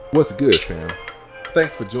What's good, fam?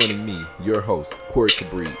 Thanks for joining me, your host, Corey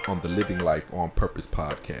Cabri, on the Living Life on Purpose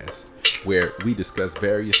podcast, where we discuss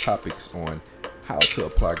various topics on how to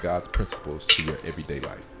apply God's principles to your everyday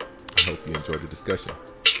life. I hope you enjoy the discussion.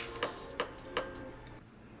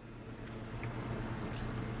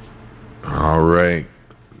 All right.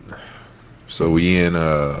 So we in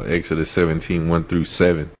Exodus 17, 1 through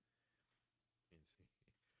 7.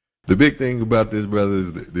 The big thing about this, brother,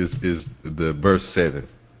 is this is the verse 7.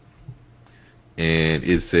 And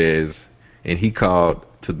it says, and he called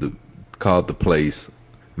the place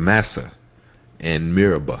Massa and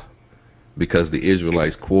Meribah, because the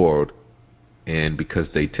Israelites quarreled, and because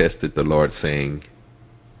they tested the Lord, saying,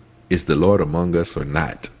 is the Lord among us or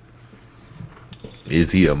not? Is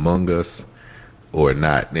he among us or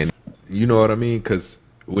not? And you know what I mean? Because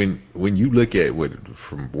when you look at what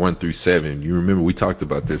from 1 through 7, you remember we talked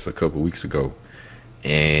about this a couple weeks ago,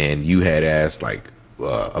 and you had asked like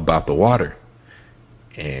about the water,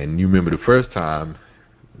 and you remember the first time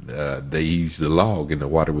they used the log and the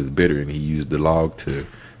water was bitter, and he used the log to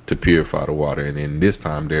purify the water, and then this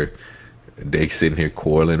time they sitting here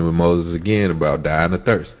quarreling with Moses again about dying of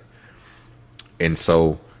thirst, and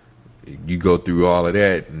so you go through all of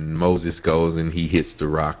that, and Moses goes and he hits the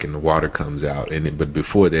rock and the water comes out. But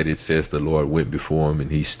before that, it says the Lord went before him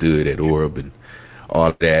and he stood at Oreb and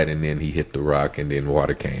all that, and then he hit the rock and then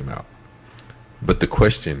water came out. But the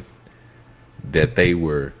question that they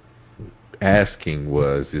were asking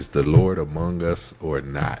was, is the Lord among us or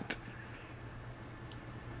not?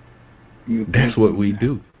 That's what we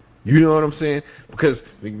do. You know what I'm saying? Because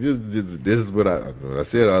this is what I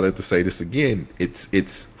said all that to say this again. It's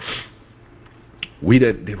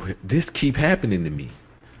this keep happening to me.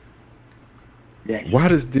 Why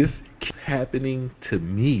does this keep happening to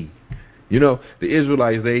me? You know, the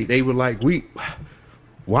Israelites, they were like,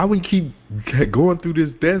 why we keep going through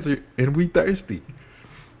this desert and we thirsty?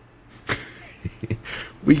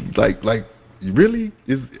 we like really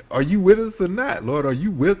are you with us or not, Lord? Are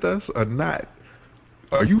you with us or not?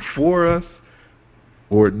 Are you for us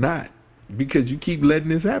or not? Because you keep letting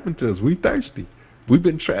this happen to us. We thirsty. We've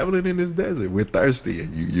been traveling in this desert. We're thirsty,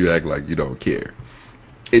 and you act like you don't care.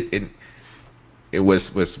 It was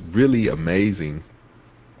really amazing,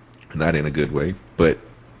 not in a good way, but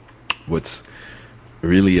what's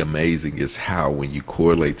really amazing is how when you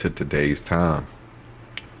correlate to today's time,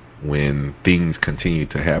 when things continue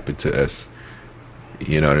to happen to us,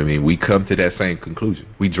 you know what I mean? We come to that same conclusion.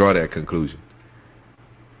 We draw that conclusion.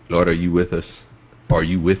 Lord, are you with us? Are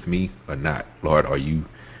you with me or not? Lord, are you?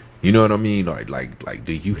 You know what I mean? Like,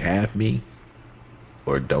 do you have me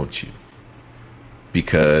or don't you?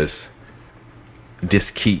 Because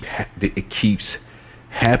it keeps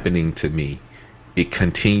happening to me. It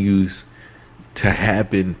continues to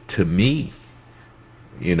happen to me.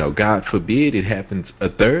 You know, God forbid it happens a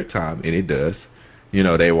third time, and it does. You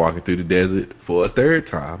know, they walking through the desert for a third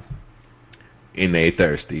time, and they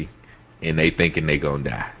thirsty, and they thinking they gonna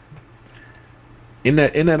die. Isn't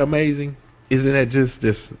that amazing? Isn't that just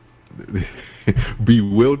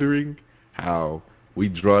bewildering how we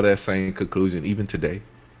draw that same conclusion even today?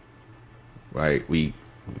 Right? We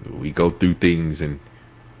go through things and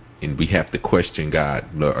we have to question God.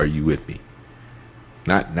 Lord, are you with me?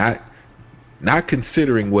 Not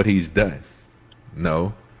considering what He's done.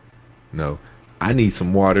 No. I need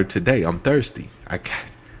some water today. I'm thirsty.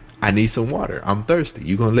 I need some water. I'm thirsty.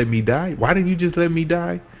 You gonna let me die? Why didn't you just let me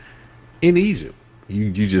die in Egypt?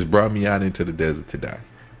 You just brought me out into the desert to die.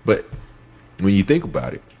 But when you think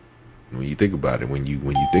about it, when you think about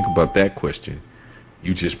that question,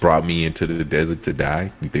 you just brought me into the desert to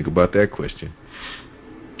die. You think about that question,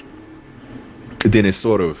 then it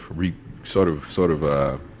sort of rebuffs.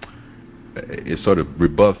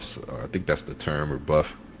 I think that's the term, rebuff,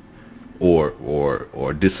 or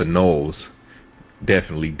disannuls.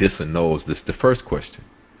 Definitely disannuls this the first question,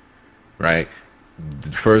 right?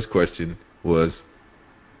 The first question was,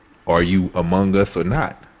 are you among us or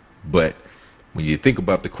not? But when you think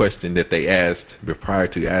about the question that they asked, but prior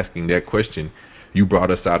to asking that question, you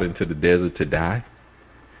brought us out into the desert to die.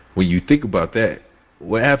 When you think about that,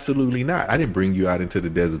 well, absolutely not. I didn't bring you out into the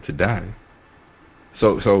desert to die.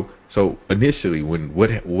 So initially,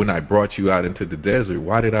 when I brought you out into the desert,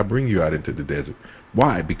 why did I bring you out into the desert?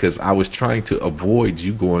 Why? Because I was trying to avoid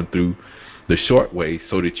you going through the short way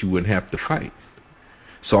so that you wouldn't have to fight.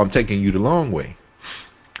 So I'm taking you the long way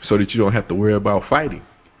so that you don't have to worry about fighting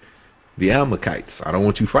the Amalekites. I don't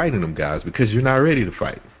want you fighting them guys because you're not ready to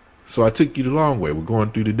fight. So I took you the long way. We're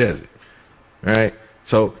going through the desert. All right?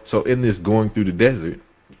 So in this going through the desert,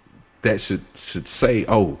 that should say,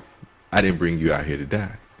 oh, I didn't bring you out here to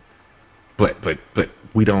die. But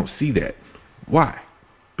we don't see that. Why?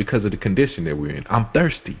 Because of the condition that we're in. I'm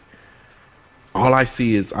thirsty. All I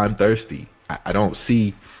see is I'm thirsty. I don't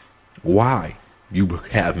see why you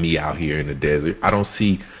have me out here in the desert. I don't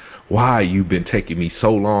see why you've been taking me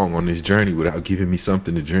so long on this journey without giving me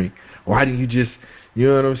something to drink. Why didn't you just, you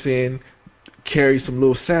know what I'm saying, carry some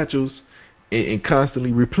little satchels and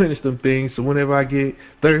constantly replenish them things, so whenever I get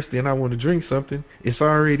thirsty and I want to drink something, it's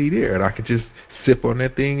already there and I can just sip on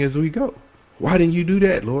that thing as we go. Why didn't you do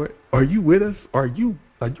that, Lord? Are you with us? Are you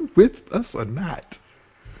with us or not?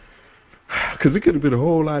 Because it could have been a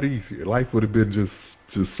whole lot easier. Life would have been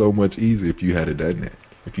just so much easier if you had done that.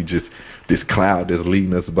 If you just, this cloud that's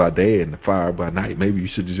leading us by day and the fire by night, maybe you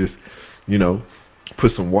should have just,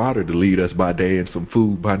 put some water to lead us by day and some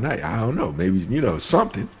food by night. I don't know. Maybe,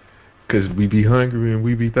 something. Because we be hungry and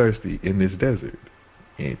we be thirsty in this desert.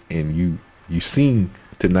 And you seem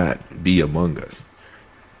to not be among us.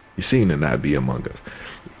 You seem to not be among us.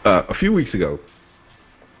 A few weeks ago,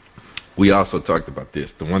 we also talked about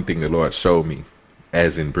this. The one thing the Lord showed me,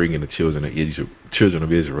 as in bringing the children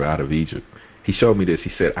of Israel out of Egypt, He showed me this.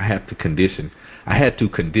 He said, I had to condition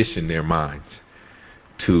their minds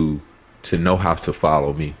to know how to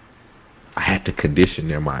follow me. I had to condition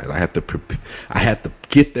their minds. I had to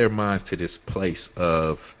get their minds to this place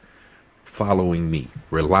of following me,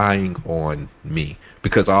 relying on me,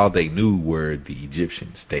 because all they knew were the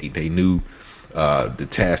Egyptians. They knew the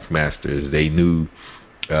taskmasters. They knew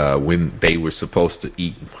when they were supposed to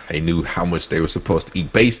eat. They knew how much they were supposed to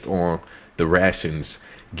eat based on the rations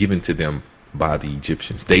given to them by the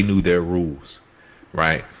Egyptians. They knew their rules,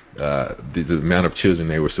 right? The amount of children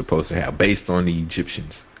they were supposed to have based on the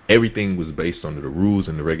Egyptians. Everything was based on the rules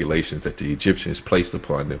and the regulations that the Egyptians placed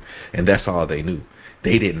upon them, and that's all they knew.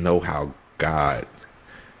 They didn't know how God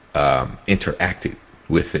interacted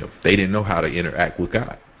with them. They didn't know how to interact with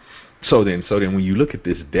God. So then when you look at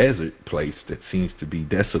this desert place that seems to be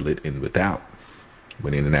desolate and without,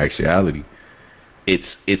 when in actuality,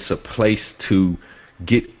 it's a place to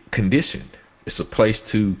get conditioned. It's a place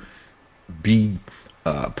to be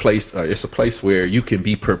it's a place where you can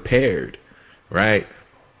be prepared, right,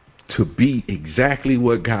 to be exactly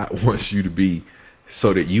what God wants you to be,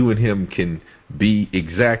 so that you and Him can be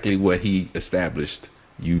exactly what He established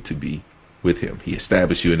you to be with Him. He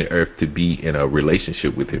established you in the earth to be in a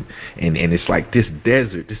relationship with Him. And it's like this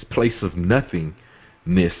desert, this place of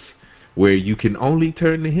nothingness, where you can only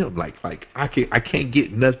turn to Him. Like I can't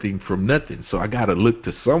get nothing from nothing, so I gotta look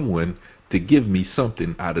to someone to give me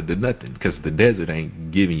something out of the nothing, because the desert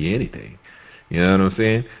ain't giving you anything. You know what I'm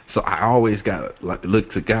saying? So I always gotta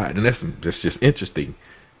look to God, and that's just interesting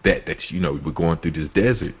that we're going through this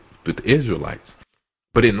desert with the Israelites.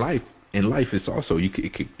 But in life it's also you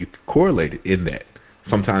could correlate it in that.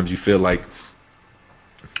 Sometimes you feel like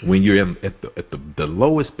when you're at the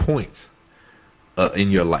lowest points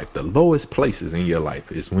in your life, the lowest places in your life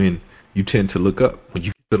is when you tend to look up. When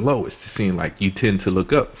you get the lowest, it seems like you tend to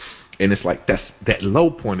look up, and it's like that low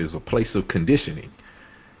point is a place of conditioning.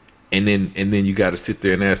 And then you got to sit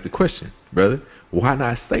there and ask the question, brother, why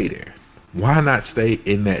not stay there? Why not stay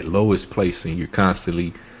in that lowest place and you're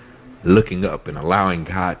constantly looking up and allowing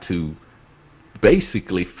God to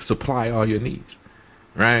basically supply all your needs,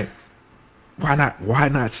 right? Why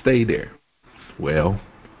not stay there? Well,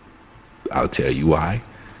 I'll tell you why.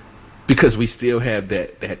 Because we still have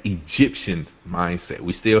that Egyptian mindset.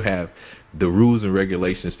 We still have the rules and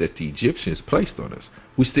regulations that the Egyptians placed on us.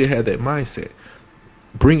 We still have that mindset.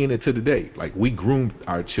 Bringing it to the day, like we groomed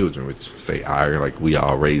our children, which say like we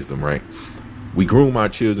all raised them, right? We groom our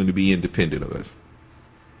children to be independent of us,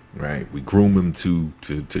 right? We groom them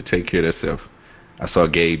to take care of themselves. I saw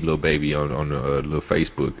Gabe, little baby, on a little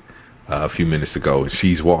Facebook a few minutes ago, and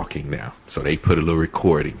she's walking now. So they put a little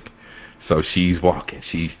recording. So she's walking.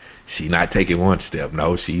 She's not taking one step.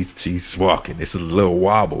 No, she's walking. It's a little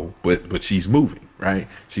wobble, but she's moving, right?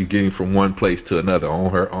 She's getting from one place to another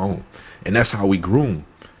on her own. And that's how we groom,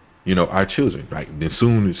 our children, right? Then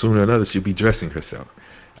sooner or another, she'll be dressing herself.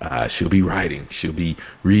 She'll be writing. She'll be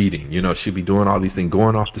reading. She'll be doing all these things,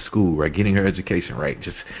 going off to school, right? Getting her education, right?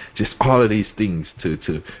 Just all of these things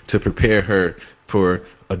to prepare her for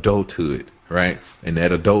adulthood, right? And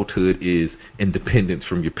that adulthood is independence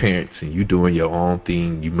from your parents, and you doing your own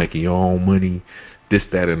thing, you making your own money, this,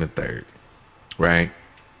 that, and the third, right?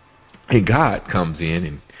 And God comes in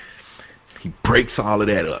and He breaks all of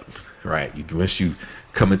that up, right? Once you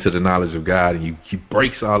come into the knowledge of God, and He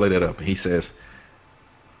breaks all of that up, and He says,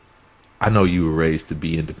 I know you were raised to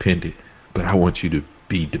be independent, but I want you to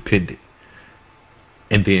be dependent.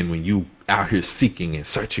 And then when you out here seeking and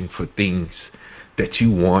searching for things that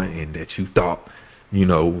you want and that you thought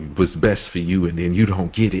was best for you, and then you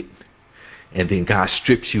don't get it. And then God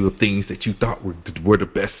strips you of things that you thought were the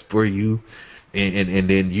best for you. And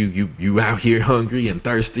then you out here hungry and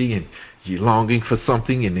thirsty, and you're longing for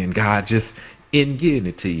something, and then God just isn't getting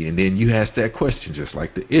it to you. And then you ask that question just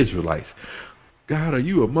like the Israelites. God, are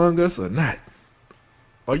you among us or not?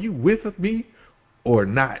 Are you with me or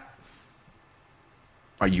not?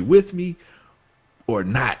 Are you with me or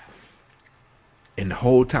not? And the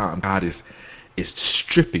whole time God is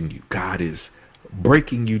stripping you. God is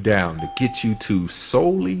breaking you down to get you to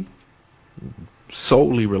solely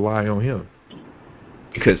rely on him.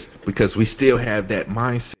 Because we still have that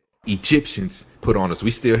mindset Egyptians put on us.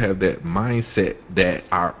 We still have that mindset that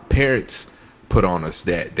our parents put on us,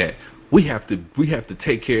 that we have to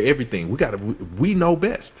take care of everything. We know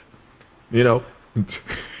best. That's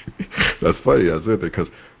funny I said that, because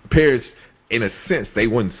parents, in a sense, they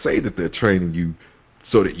wouldn't say that they're training you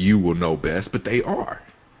so that you will know best, but they are,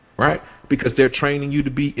 right? Because they're training you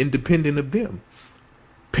to be independent of them.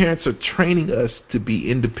 Parents are training us to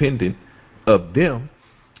be independent of them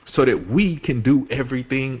so that we can do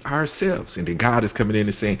everything ourselves. And then God is coming in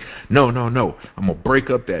and saying, no, I'm going to break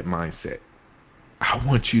up that mindset. I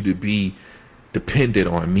want you to be dependent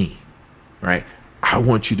on me, right? I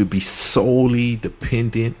want you to be solely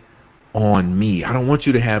dependent on me. I don't want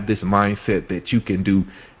you to have this mindset that you can do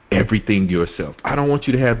everything yourself. I don't want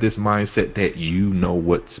you to have this mindset that you know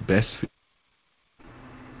what's best for you.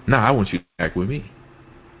 No, I want you to act with me.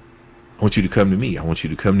 I want you to come to me. I want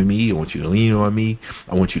you to come to me. I want you to lean on me.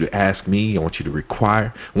 I want you to ask me. I want you to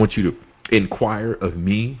require. I want you to inquire of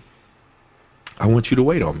me. I want you to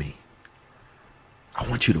wait on me. I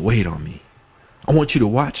want you to wait on me. I want you to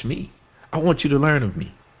watch me. I want you to learn of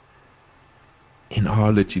me. In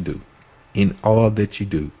all that you do. In all that you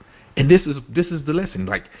do. And this is the lesson.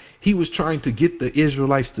 Like, he was trying to get the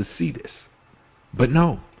Israelites to see this. But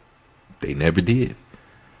no, they never did.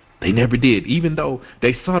 They never did, even though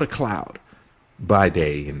they saw the cloud by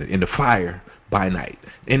day and the fire by night.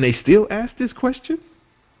 And they still asked this question?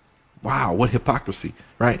 Wow, what hypocrisy,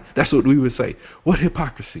 right? That's what we would say. What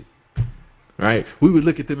hypocrisy, right? We would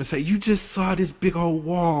look at them and say, you just saw this big old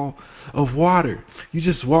wall of water. You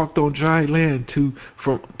just walked on dry land through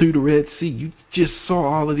the Red Sea. You just saw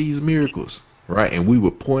all of these miracles, right? And we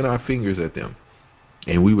would point our fingers at them.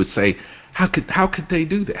 And we would say, how could they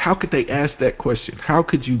do that? How could they ask that question? How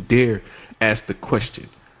could you dare ask the question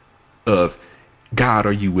of, God,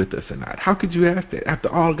 are you with us or not? How could you ask that after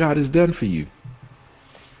all God has done for you?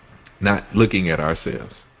 Not looking at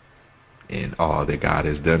ourselves and all that God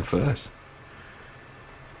has done for us.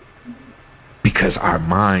 Because our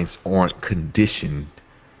minds aren't conditioned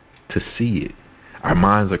to see it. Our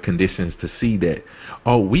minds are conditioned to see that,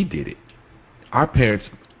 oh, we did it. Our parents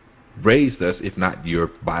raised us, if not your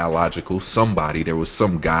biological, somebody. There was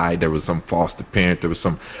some guy, there was some foster parent, there was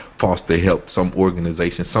some foster help, some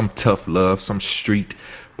organization, some tough love, some street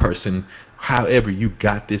person. However you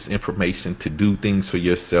got this information to do things for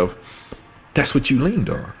yourself, that's what you leaned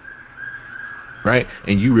on, right?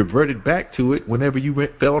 And you reverted back to it whenever you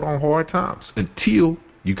felt on hard times, until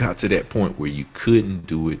you got to that point where you couldn't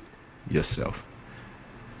do it yourself.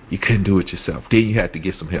 You couldn't do it yourself. Then you had to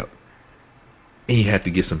get some help. And you had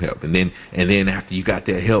to get some help. And then after you got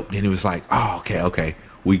that help, then it was like, oh, okay,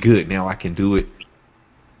 we good. Now I can do it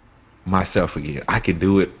myself again. I can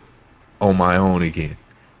do it on my own again.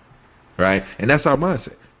 Right? And that's our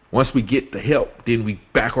mindset. Once we get the help, then we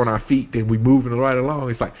back on our feet, then we moving right along.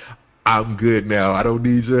 It's like, I'm good now. I don't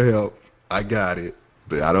need your help. I got it.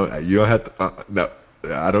 But you don't have to, no,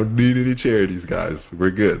 I don't need any charities, guys.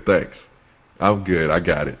 We're good. Thanks. I'm good. I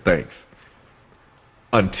got it. Thanks.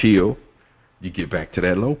 Until you get back to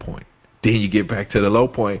that low point. Then you get back to the low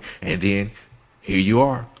point, and then here you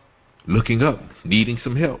are, looking up, needing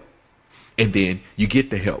some help. And then you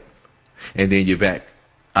get the help. And then you're back.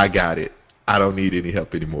 I got it. I don't need any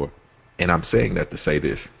help anymore. And I'm saying that to say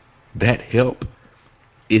this. That help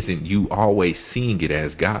isn't you always seeing it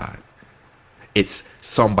as God. It's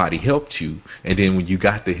somebody helped you, and then when you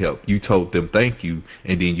got the help, you told them thank you,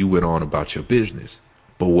 and then you went on about your business.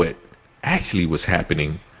 But what actually was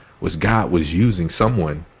happening was God was using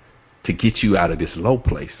someone to get you out of this low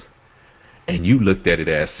place. And you looked at it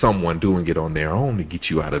as someone doing it on their own to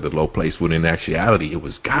get you out of the low place, when in actuality it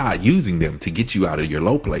was God using them to get you out of your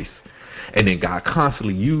low place. And then God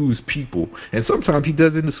constantly used people, and sometimes he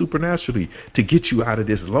does it supernaturally, to get you out of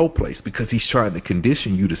this low place, because he's trying to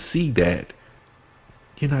condition you to see that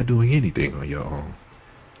you're not doing anything on your own.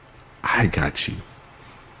 I got you.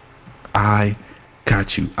 I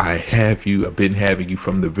got you. I have you. I've been having you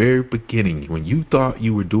from the very beginning. When you thought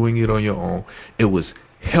you were doing it on your own, it was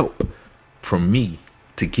help from me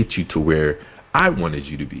to get you to where I wanted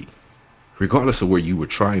you to be. Regardless of where you were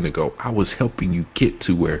trying to go, I was helping you get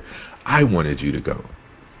to where I wanted you to go.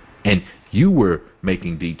 And you were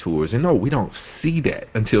making detours. And no, we don't see that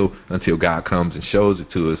until God comes and shows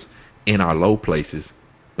it to us in our low places.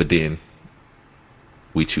 But then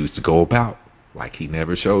we choose to go about like he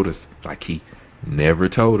never showed us, like he never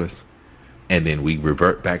told us. And then we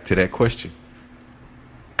revert back to that question.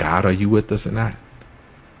 God, are you with us or not?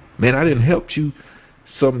 Man, I didn't help you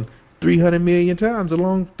some 300 million times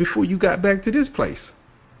along before you got back to this place.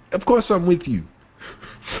 Of course I'm with you.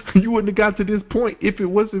 You wouldn't have got to this point if it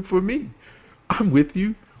wasn't for me. I'm with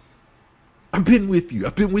you. I've been with you.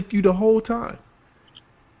 I've been with you the whole time.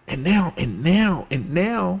 And now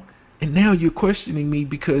you're questioning me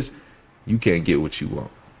because you can't get what you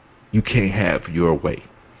want. You can't have your way.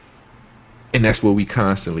 And that's what we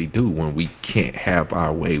constantly do when we can't have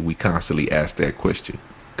our way. We constantly ask that question.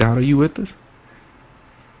 God, are you with us?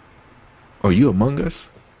 Are you among us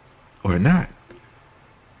or not?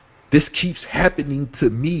 This keeps happening to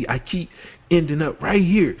me. I keep ending up right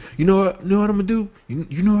here. You know what I'm going to do?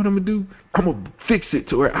 You know what I'm going to do? I'm going to fix it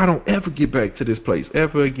to where I don't ever get back to this place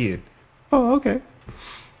ever again. Oh, okay.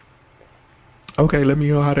 Okay, let me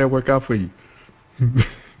know how that work out for you.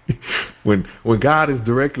 When God is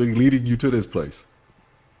directly leading you to this place,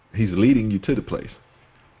 he's leading you to the place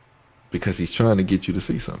because he's trying to get you to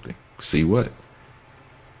see something. See what?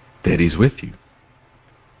 That he's with you.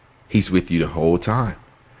 He's with you the whole time.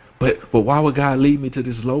 But why would God lead me to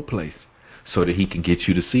this low place? So that he can get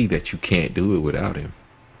you to see that you can't do it without him.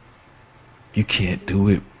 You can't do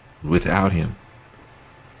it without him.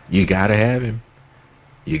 You gotta have him.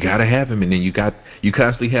 You gotta have him. And then you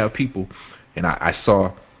constantly have people. And I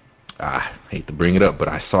saw, I hate to bring it up, but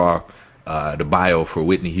I saw the bio for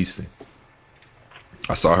Whitney Houston.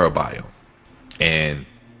 I saw her bio. And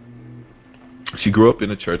she grew up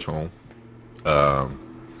in a church home.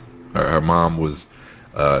 Her mom was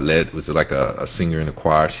was like a singer in the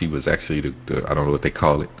choir. She was actually the I don't know what they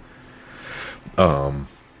call it.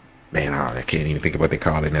 Man, I can't even think of what they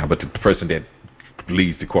call it now. But the person that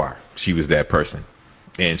leads the choir, she was that person,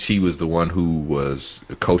 and she was the one who was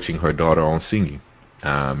coaching her daughter on singing.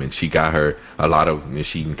 And she got her a lot of. And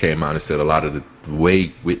she even came out and said a lot of the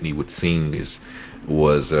way Whitney would sing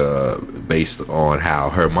was based on how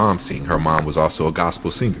her mom sang. Her mom was also a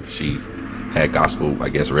gospel singer. She had gospel, I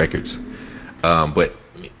guess, records. But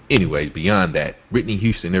anyway, beyond that, Whitney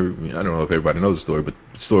Houston, I don't know if everybody knows the story, but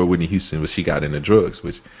the story of Whitney Houston was she got into drugs,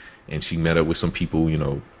 and she met up with some people,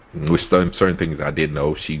 with certain things I didn't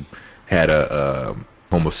know. She had a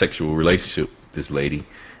homosexual relationship with this lady,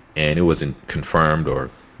 and it wasn't confirmed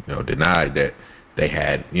or denied that they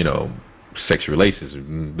had sexual relations.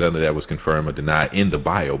 None of that was confirmed or denied in the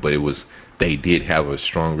bio, but they did have a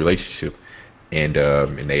strong relationship, and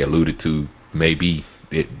they alluded to maybe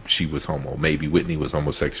she was homo, maybe Whitney was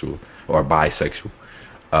homosexual or bisexual,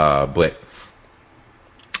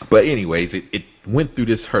 but anyways, it went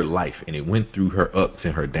through her life, and it went through her ups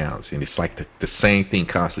and her downs, and it's like the same thing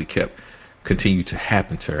constantly continued to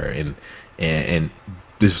happen to her, and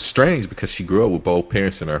this is strange because she grew up with both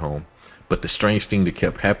parents in her home, but the strange thing that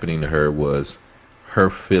kept happening to her was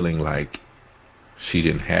her feeling like she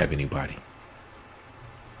didn't have anybody,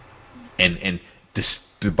 and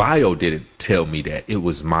the bio didn't tell me that. It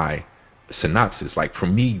was my synopsis. Like, for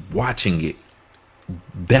me watching it,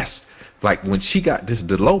 that's like when she got this,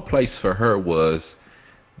 the low place for her was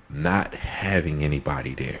not having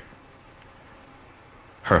anybody there.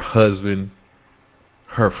 Her husband,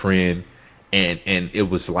 her friend, and it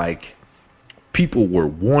was like people were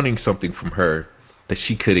wanting something from her that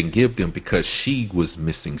she couldn't give them because she was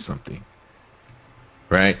missing something.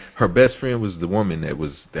 Right? Her best friend was the woman that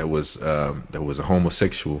was a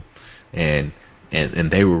homosexual, and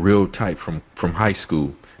they were real tight from high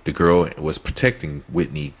school. The girl was protecting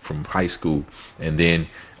Whitney from high school, and then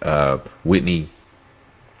Whitney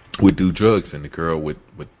would do drugs, and the girl would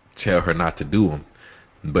tell her not to do them.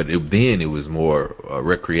 But then it was more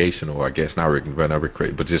recreational, I guess, not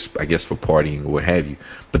recreational, but just, I guess, for partying or what have you.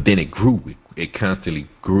 But then it grew. It constantly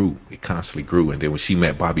grew. And then when she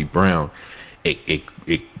met Bobby Brown, it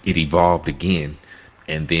evolved again.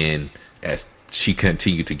 And then as she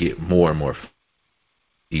continued to get more and more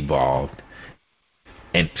evolved,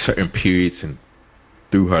 and certain periods and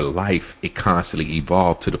through her life, it constantly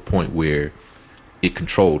evolved to the point where it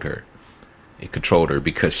controlled her. It controlled her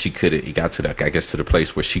because it got to the place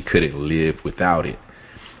where she couldn't live without it.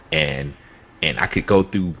 And I could go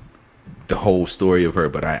through the whole story of her,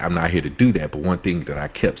 but I'm not here to do that. But one thing that I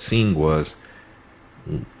kept seeing was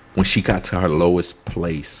when she got to her lowest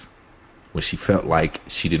place, when she felt like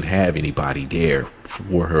she didn't have anybody there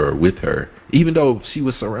for her or with her, even though she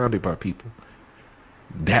was surrounded by people.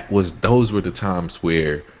 Those were the times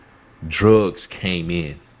where drugs came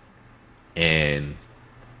in and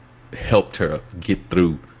helped her get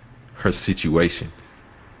through her situation,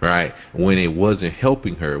 right? When it wasn't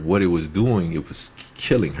helping her, what it was doing, it was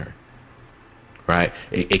killing her, right?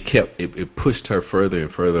 It pushed her further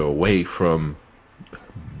and further away from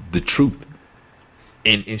the truth.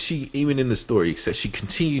 And she, even in the story, says she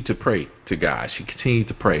continued to pray to God. She continued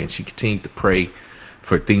to pray, and she continued to pray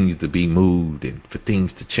for things to be moved and for things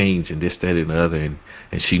to change and this, that, and the other.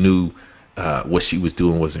 And she knew what she was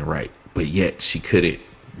doing wasn't right, but yet she couldn't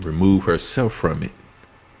remove herself from it.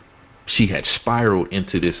 She had spiraled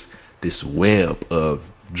into this web of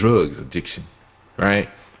drugs addiction, right?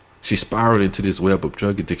 She spiraled into this web of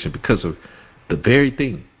drug addiction because of the very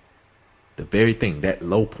thing, that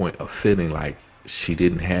low point of feeling like she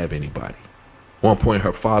didn't have anybody. One point,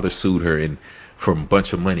 her father sued her for a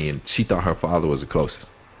bunch of money, and she thought her father was the closest,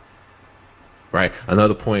 right?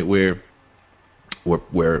 Another point where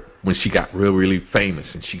when she got really famous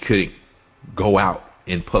and she couldn't go out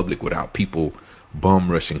in public without people bum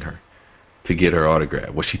rushing her to get her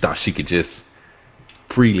autograph, where she thought she could just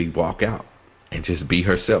freely walk out and just be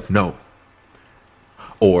herself. No.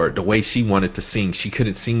 Or the way she wanted to sing, she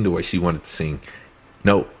couldn't sing the way she wanted to sing.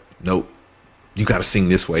 No. You got to sing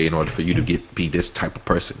this way in order for you to be this type of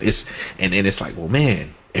person. And then it's like, well,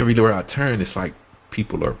 man, everywhere I turn, it's like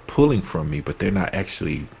people are pulling from me, but they're not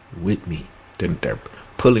actually with me. They're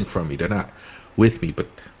pulling from me. They're not with me. But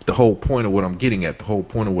the whole point of what I'm getting at,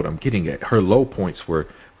 her low points were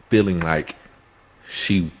feeling like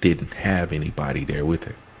she didn't have anybody there with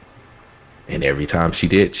her. And every time she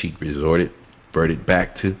did, she reverted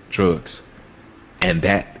back to drugs. And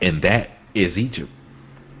that is Egypt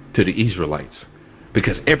to the Israelites.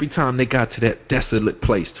 Because every time they got to that desolate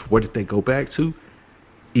place, where did they go back to?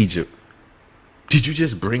 Egypt. Did you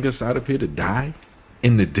just bring us out of here to die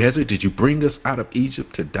in the desert? Did you bring us out of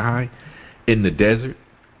Egypt to die in the desert?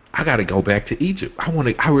 I got to go back to Egypt.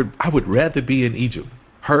 I would rather be in Egypt.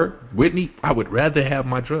 Her, Whitney, I would rather have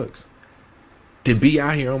my drugs than be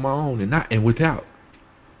out here on my own and without.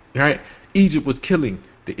 Right? Egypt was killing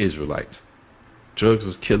the Israelites. Drugs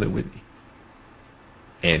was killing Whitney.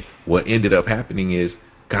 And what ended up happening is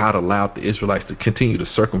God allowed the Israelites to continue to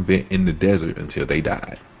circumvent in the desert until they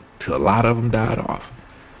died. Till a lot of them died off.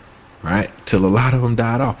 Right? Till a lot of them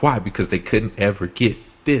died off. Why? Because they couldn't ever get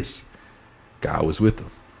this. God was with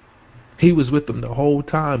them. He was with them the whole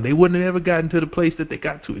time. They wouldn't have ever gotten to the place that they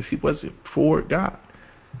got to if he wasn't for God.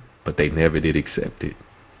 But they never did accept it.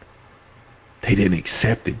 They didn't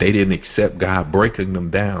accept it. They didn't accept God breaking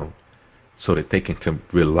them down so that they can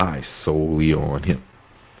rely solely on him.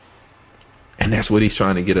 And that's what he's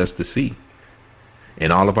trying to get us to see.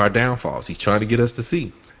 In all of our downfalls, he's trying to get us to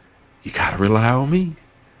see. You got to rely on me.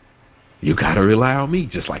 You got to rely on me,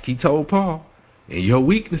 just like he told Paul. And your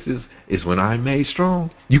weaknesses is when I'm made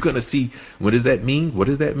strong. You're going to see, what does that mean? What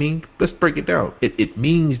does that mean? Let's break it down. It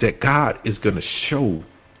means that God is going to show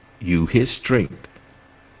you his strength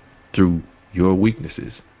through your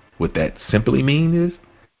weaknesses. What that simply means is,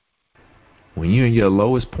 when you're in your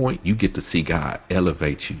lowest point, you get to see God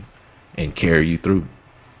elevate you and carry you through.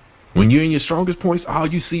 When you're in your strongest points, all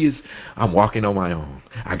you see is, I'm walking on my own.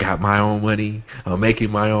 I got my own money. I'm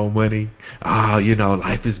making my own money.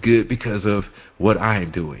 Life is good because of what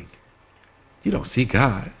I'm doing. You don't see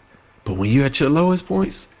God. But when you're at your lowest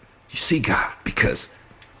points, you see God because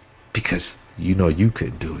you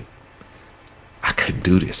couldn't do it. I couldn't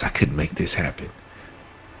do this. I couldn't make this happen.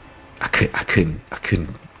 I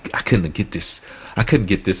couldn't get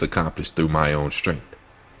this accomplished through my own strength.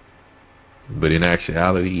 But in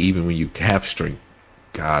actuality, even when you have strength,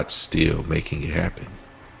 God's still making it happen.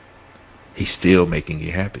 He's still making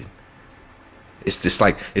it happen. It's just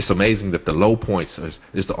like, it's amazing that the low points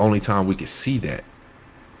is the only time we can see that,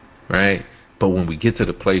 right? But when we get to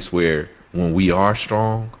the place where, when we are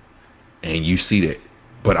strong, and you see that,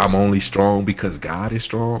 but I'm only strong because God is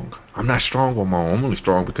strong. I'm not strong on my own. I'm only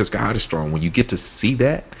strong because God is strong. When you get to see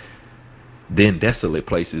that, then desolate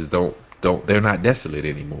places they're not desolate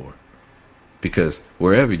anymore. Because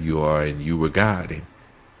wherever you are and you with God, and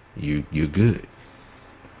you're good.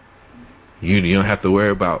 You don't have to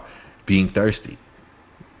worry about being thirsty,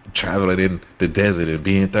 traveling in the desert and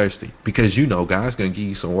being thirsty, because God's going to give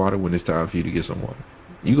you some water when it's time for you to get some water.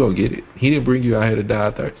 You're going to get it. He didn't bring you out here to die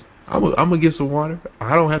of thirst. I'm going to get some water.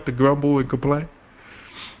 I don't have to grumble and complain.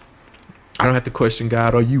 I don't have to question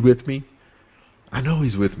God, are you with me? I know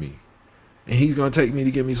he's with me. And he's going to take me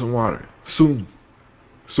to get me some water soon.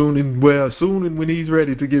 Soon and when he's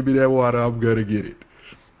ready to give me that water, I'm gonna get it.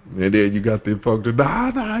 And then you got the folks that,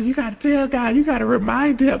 nah, you gotta tell God, you gotta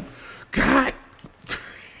remind him, God,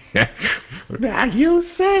 now you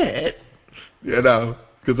said, because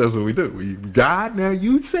that's what we do. God, now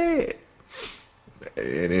you said.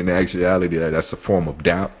 And in actuality, that's a form of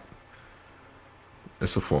doubt.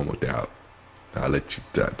 That's a form of doubt. I'll let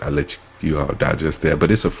you all digest that, but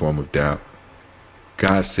it's a form of doubt.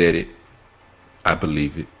 God said it. I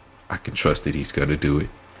believe it. I can trust that he's going to do it.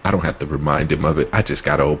 I don't have to remind him of it. I just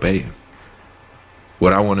got to obey him.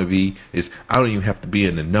 What I want to be is, I don't even have to be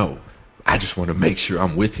in the know. I just want to make sure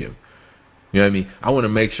I'm with him. You know what I mean? I want to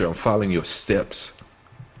make sure I'm following your steps.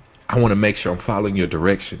 I want to make sure I'm following your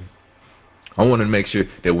direction. I want to make sure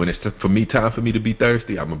that when it's time for me to be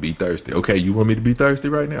thirsty, I'm going to be thirsty. Okay, you want me to be thirsty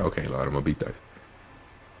right now? Okay, Lord, I'm going to be thirsty.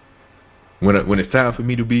 When it's time for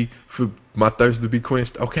my thirst to be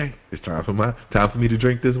quenched, okay, it's time for me to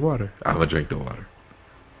drink this water. I'm going to drink the water.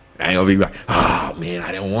 I ain't going to be like, oh, man,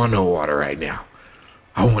 I didn't want no water right now.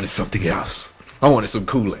 I wanted something else. I wanted some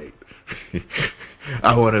Kool-Aid.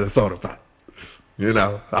 I wanted a soda pop.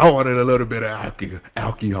 I wanted a little bit of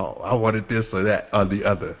alcohol. I wanted this or that or the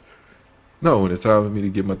other. No, when it's time for me to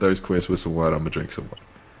get my thirst quenched with some water, I'm going to drink some water.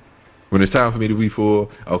 When it's time for me to be full,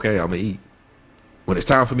 okay, I'm going to eat. When it's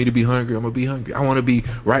time for me to be hungry, I'm going to be hungry. I want to be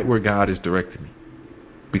right where God is directing me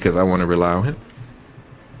because I want to rely on him.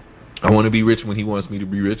 I want to be rich when he wants me to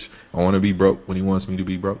be rich. I want to be broke when he wants me to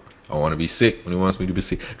be broke. I want to be sick when he wants me to be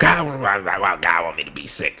sick. God wants me to be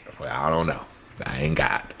sick. Well, I don't know. I ain't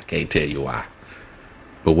God. I can't tell you why.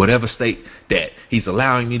 But whatever state that he's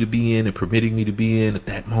allowing me to be in and permitting me to be in at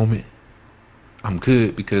that moment, I'm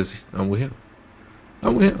good because I'm with him.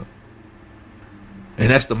 I'm with him. And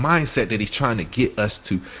that's the mindset that he's trying to get us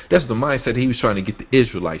to. That's the mindset that he was trying to get the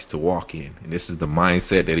Israelites to walk in. And this is the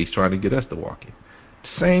mindset that he's trying to get us to walk in.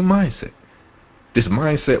 Same mindset. This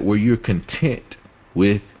mindset where you're content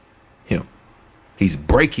with him. He's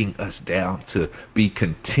breaking us down to be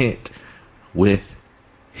content with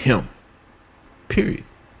him. Period.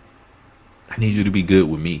 I need you to be good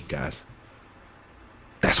with me, guys.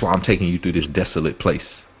 That's why I'm taking you through this desolate place.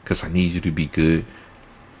 Because I need you to be good.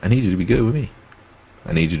 I need you to be good with me.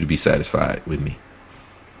 I need you to be satisfied with me.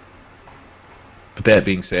 With that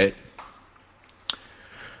being said,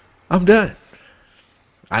 I'm done.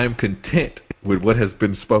 I am content with what has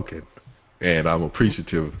been spoken, and I'm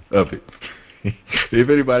appreciative of it. If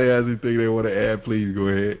anybody has anything they want to add, please go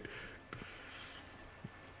ahead.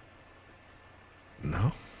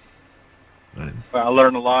 No? Well, I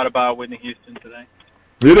learned a lot about Whitney Houston today.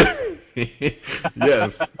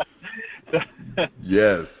 Yes.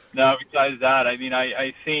 Yes. No, besides that, I mean,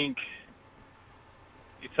 I think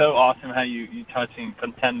it's so awesome how you touching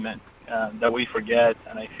contentment that we forget,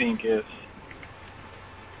 and I think is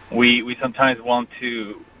we sometimes want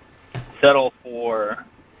to settle for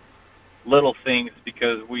little things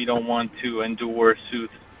because we don't want to endure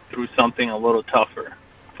through something a little tougher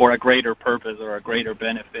for a greater purpose or a greater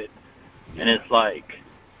benefit. And it's like,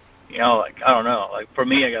 I don't know, like for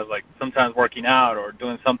me, I guess like sometimes working out or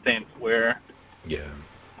doing something where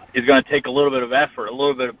it's going to take a little bit of effort, a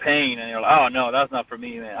little bit of pain, and you're like, oh no, that's not for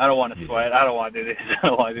me, man. I don't want to sweat. I don't want to do this. I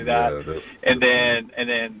don't want to do that. And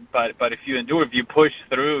then, but if you endure, if you push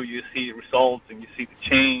through, you see results and you see the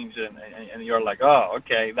change, and you're like, oh,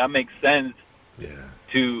 okay, that makes sense. Yeah.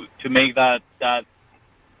 To make that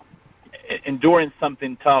enduring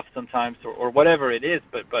something tough sometimes or whatever it is,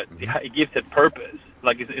 but it gives it purpose.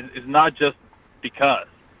 Like it's not just because.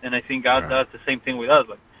 And I think God does the same thing with us.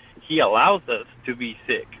 Like he allows us to be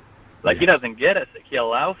sick. Like he doesn't get us sick. He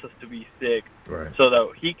allows us to be sick so that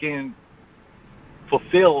he can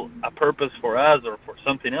fulfill a purpose for us or for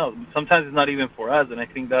something else. Sometimes it's not even for us, and I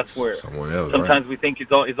think that's where sometimes we think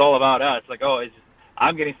it's all about us. Like, oh,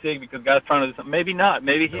 I'm getting sick because God's trying to do something. Maybe not.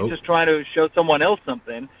 Maybe he's just trying to show someone else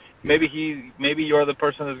something. Maybe you're the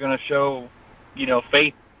person that's going to show,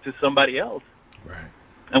 faith to somebody else. Right.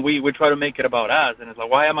 And we try to make it about us, and it's like,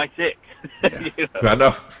 why am I sick? Yeah. I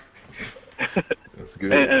know. That's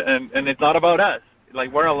good. And it's not about us.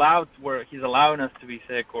 Like where he's allowing us to be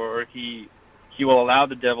sick, or he will allow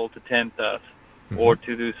the devil to tempt us or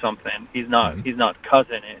to do something. He's not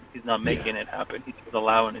causing it. He's not making it happen. He's just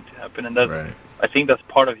allowing it to happen, and that's I think that's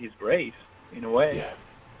part of his grace in a way. Yeah,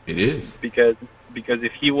 it is. Because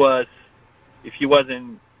if he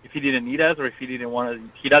didn't need us, or if he didn't want to,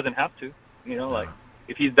 he doesn't have to. Like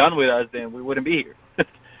if he's done with us, then we wouldn't be here.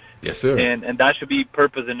 Yes, sir. And that should be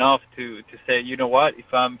purpose enough to say, you know what,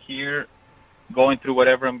 if I'm here going through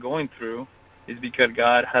whatever I'm going through, is because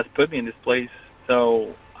God has put me in this place,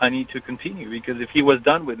 so I need to continue. Because if he was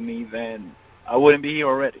done with me, then I wouldn't be here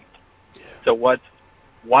already. So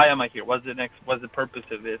why am I here? What's the purpose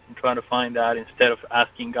of this? I'm trying to find that instead of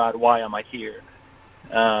asking God, why am I here?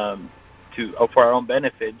 For our own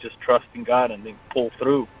benefit, just trusting God and then push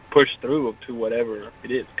through to whatever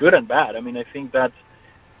it is, good and bad. I mean, I think that's,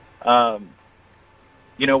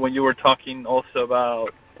 when you were talking also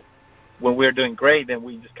about when we're doing great, then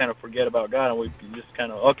we just kind of forget about God and we just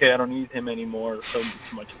kind of, okay, I don't need Him anymore. So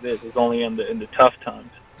much of this is only in the tough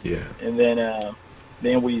times. Yeah. And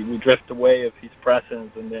then we drift away of His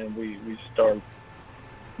presence, and then we start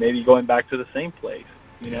maybe going back to the same place,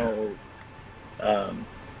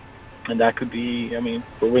 and that could be, I mean,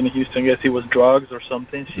 for Whitney Houston, I guess it was drugs or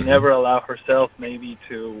something. She never allowed herself maybe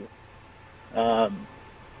to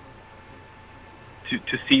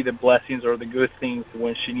see the blessings or the good things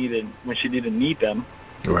when she didn't need them.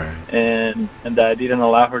 Right. And that didn't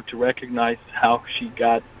allow her to recognize how she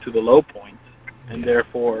got to the low points. And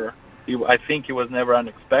therefore, I think it was never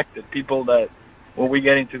unexpected. People that, when we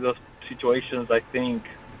get into those situations, I think,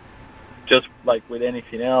 just like with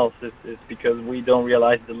anything else, it's because we don't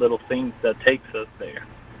realize the little things that takes us there.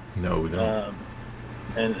 No, we don't.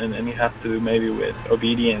 And you have to, maybe with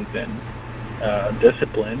obedience and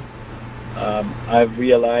discipline. I've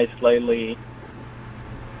realized lately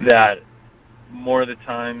that more of the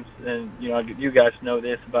times, and you guys know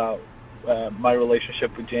this about my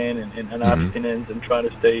relationship with Jen and abstinence and trying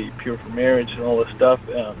to stay pure for marriage and all this stuff.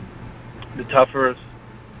 The toughest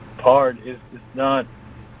part is not.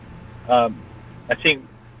 I think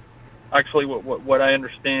actually what I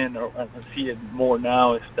understand or I see it more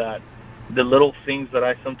now is that the little things that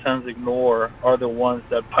I sometimes ignore are the ones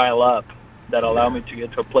that pile up, that allow me to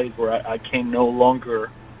get to a place where I can no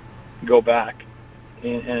longer go back.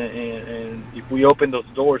 And if we open those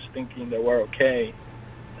doors thinking that we're okay,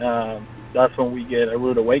 that's when we get a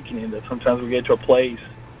rude awakening, that sometimes we get to a place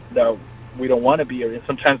that we don't want to be, or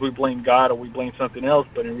sometimes we blame God or we blame something else,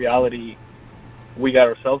 but in reality, we got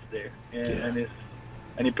ourselves there.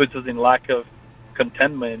 And it puts us in lack of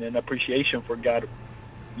contentment and appreciation for God,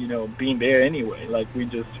 being there anyway. Like we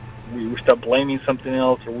start blaming something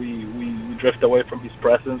else, or we drift away from His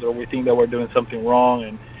presence, or we think that we're doing something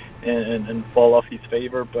wrong and fall off His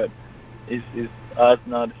favor. But is us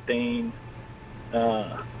not staying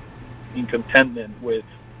in contentment with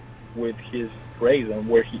His grace and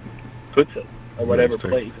where He puts us at whatever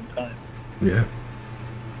place and time. Yeah.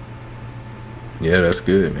 Yeah, that's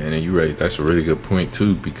good, man. And you're right. That's a really good point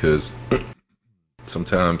too, because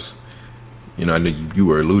sometimes, I know you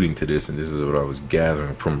were alluding to this, and this is what I was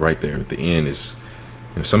gathering from right there at the end, is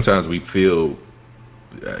sometimes we feel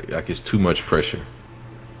like it's too much pressure,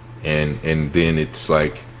 and then it's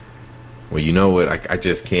like, well, you know what, I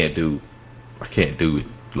just can't do it,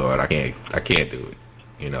 Lord, I can't do it,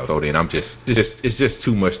 so then it's just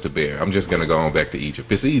too much to bear. I'm just gonna go on back to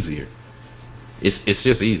Egypt. It's easier. It's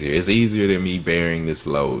just easier. It's easier than me bearing this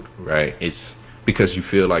load, right? It's because you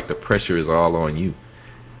feel like the pressure is all on you.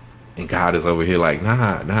 And God is over here like,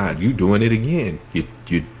 nah, you doing it again.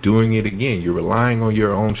 You're doing it again. You're relying on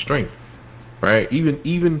your own strength, right? Even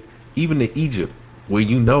in Egypt, where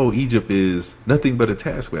Egypt is nothing but a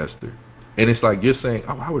taskmaster. And it's like you're saying,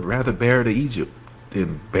 oh, I would rather bear the Egypt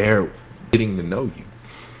than bear getting to know you.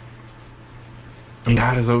 And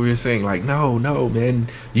God is over here saying, like, no, man,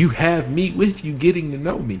 you have me with you getting to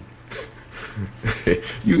know me.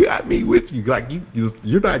 You got me with you. Like,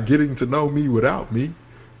 you're not getting to know me without me.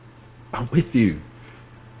 I'm with you.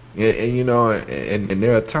 And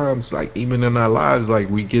there are times, like, even in our lives,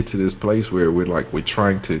 like, we get to this place where we're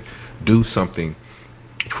trying to do something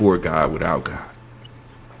for God without God.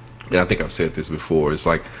 And I think I've said this before. It's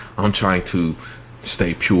like, I'm trying to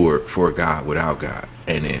stay pure for God without God,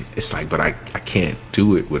 and then it's like, but I can't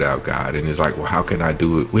do it without God. And it's like, well, how can I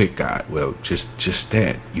do it with God? Well, just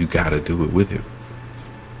that you got to do it with Him.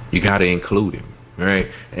 You got to include Him, right?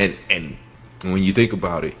 And when you think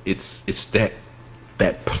about it, it's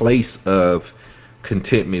that place of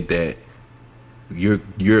contentment that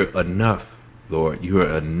you're enough, Lord.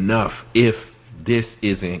 You're enough. If this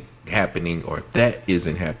isn't happening or if that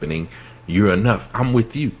isn't happening, you're enough. I'm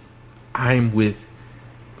with you. I'm with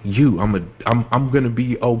you. I'm gonna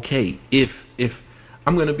be okay. If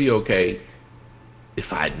I'm gonna be okay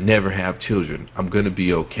if I never have children. I'm gonna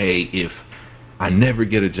be okay if I never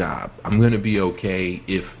get a job. I'm gonna be okay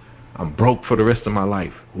if I'm broke for the rest of my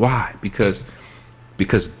life. Why? Because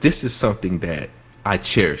this is something that I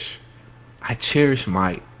cherish. I cherish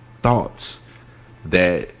my thoughts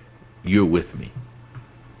that you're with me.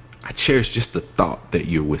 I cherish just the thought that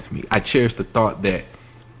you're with me. I cherish the thought that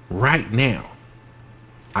right now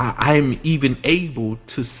I'm even able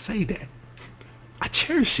to say that. I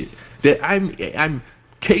cherish it. that I'm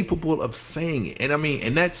capable of saying it. And I mean,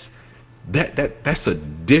 and that's a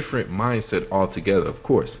different mindset altogether. Of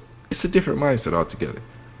course, it's a different mindset altogether.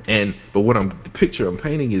 But the picture I'm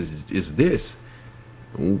painting is this: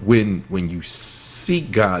 when you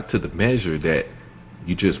seek God to the measure that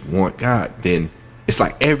you just want God, then it's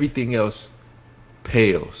like everything else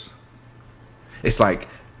pales. It's like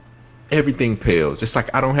everything pales. It's like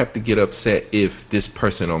I don't have to get upset if this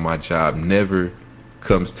person on my job never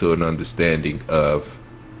comes to an understanding of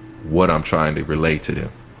what I'm trying to relay to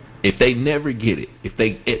them. If they never get it, if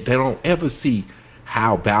they don't ever see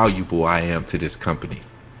how valuable I am to this company,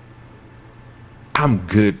 I'm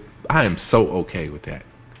good. I am so okay with that,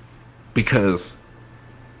 because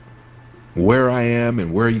where I am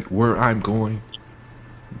and where I'm going,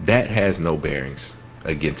 that has no bearings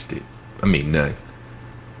against it. I mean, none.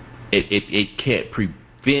 It can't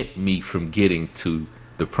prevent me from getting to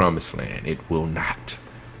the promised land. It will not.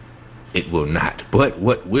 It will not. But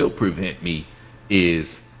what will prevent me is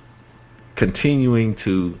continuing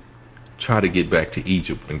to try to get back to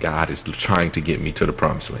Egypt when God is trying to get me to the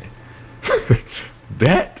promised land.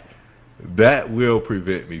 that will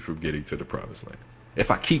prevent me from getting to the promised land. If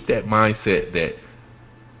I keep that mindset that,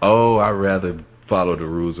 oh, I'd rather follow the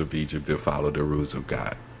rules of Egypt than follow the rules of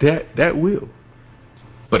God, that will.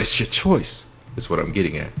 But it's your choice, is what I'm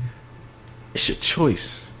getting at. It's your choice.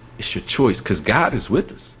 It's your choice, because God is with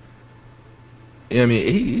us. I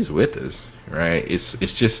mean, He's with us, right?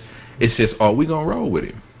 It's just, are we gonna roll with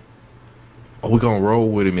Him? Are we gonna roll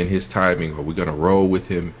with Him in His timing? Are we gonna roll with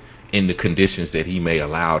Him in the conditions that He may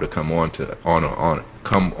allow to come onto us, or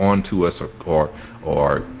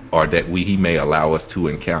that He may allow us to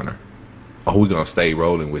encounter? Are we gonna stay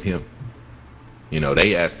rolling with Him? You know,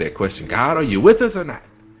 they ask that question: God, are you with us or not?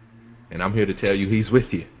 And I'm here to tell you, He's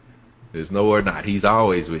with you. There's no or not. He's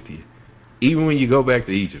always with you, even when you go back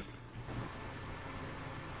to Egypt.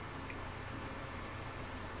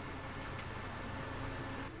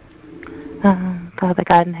 Father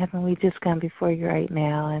God in heaven, we just come before you right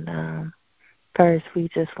now, and first we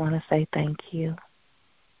just want to say thank you.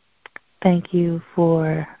 Thank you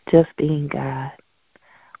for just being God.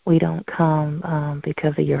 We don't come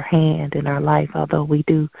because of your hand in our life, although we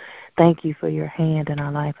do thank you for your hand in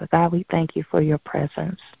our life. But God, we thank you for your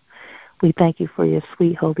presence. We thank you for your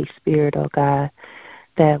sweet Holy Spirit, oh God,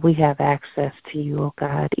 that we have access to you, oh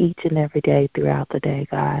God, each and every day throughout the day,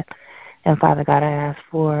 God. And Father God, I ask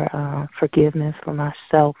for forgiveness for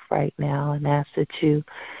myself right now, and ask that you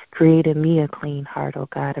create in me a clean heart, oh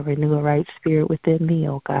God, and renew a right spirit within me,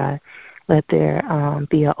 oh God. Let there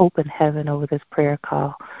be an open heaven over this prayer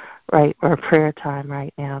call, right, or prayer time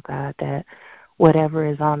right now, God, that whatever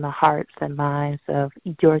is on the hearts and minds of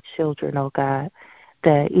your children, oh God,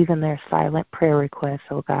 that even their silent prayer requests,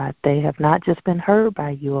 oh God, they have not just been heard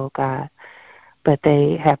by you, oh God, but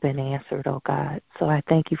they have been answered, oh God. So I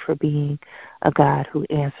thank you for being a God who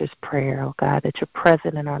answers prayer, oh God, that you're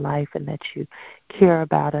present in our life and that you care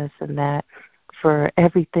about us, and that for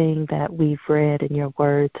everything that we've read in your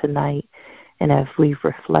word tonight and as we've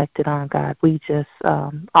reflected on, God, we just,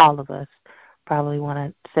 all of us, probably want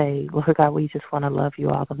to say, Lord God, we just want to love you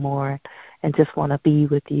all the more and just want to be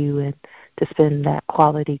with you and to spend that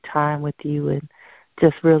quality time with you and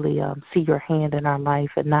just really see your hand in our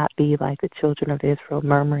life and not be like the children of Israel,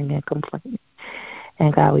 murmuring and complaining.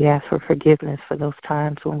 And God, we ask for forgiveness for those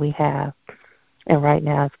times when we have. And right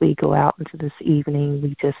now, as we go out into this evening,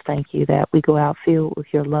 we just thank you that we go out filled with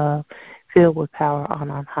your love, filled with power on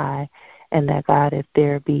high. And that, God, if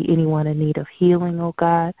there be anyone in need of healing, oh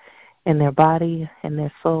God, in their body, in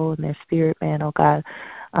their soul, in their spirit, man, oh God,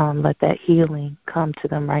 let that healing come to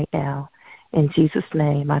them right now. In Jesus'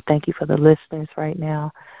 name, I thank you for the listeners right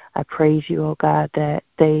now. I praise you, oh God, that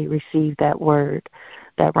they received that word,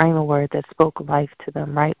 that rhema word that spoke life to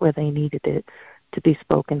them right where they needed it to be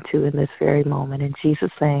spoken to in this very moment. In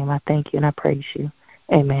Jesus' name, I thank you and I praise you.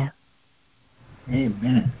 Amen.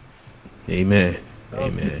 Amen. Amen.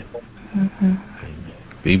 Amen. Mm-hmm. Amen.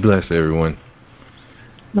 Be blessed, everyone.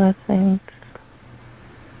 Blessings.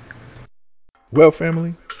 Well,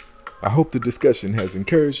 family, I hope the discussion has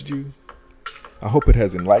encouraged you. I hope it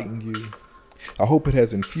has enlightened you. I hope it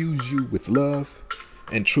has infused you with love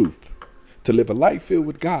and truth to live a life filled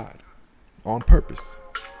with God on purpose.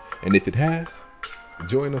 And if it has,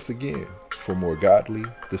 join us again for more godly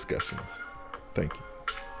discussions. Thank you.